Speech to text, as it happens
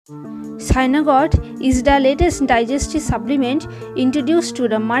Synagot is the latest digestive supplement introduced to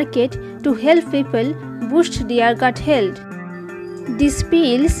the market to help people boost their gut health. These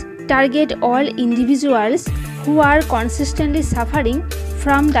pills target all individuals who are consistently suffering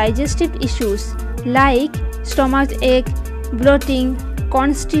from digestive issues like stomachache, bloating,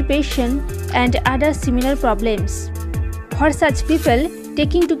 constipation, and other similar problems. For such people,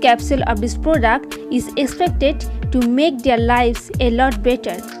 taking 2 capsules of this product is expected to make their lives a lot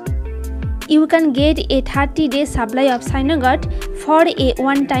better. You can get a 30-day supply of Synagot for a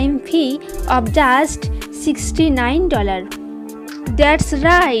one-time fee of just $69. That's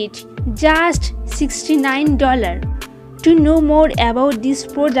right, just $69. To know more about this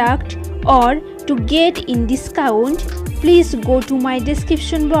product or to get in discount, please go to my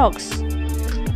description box.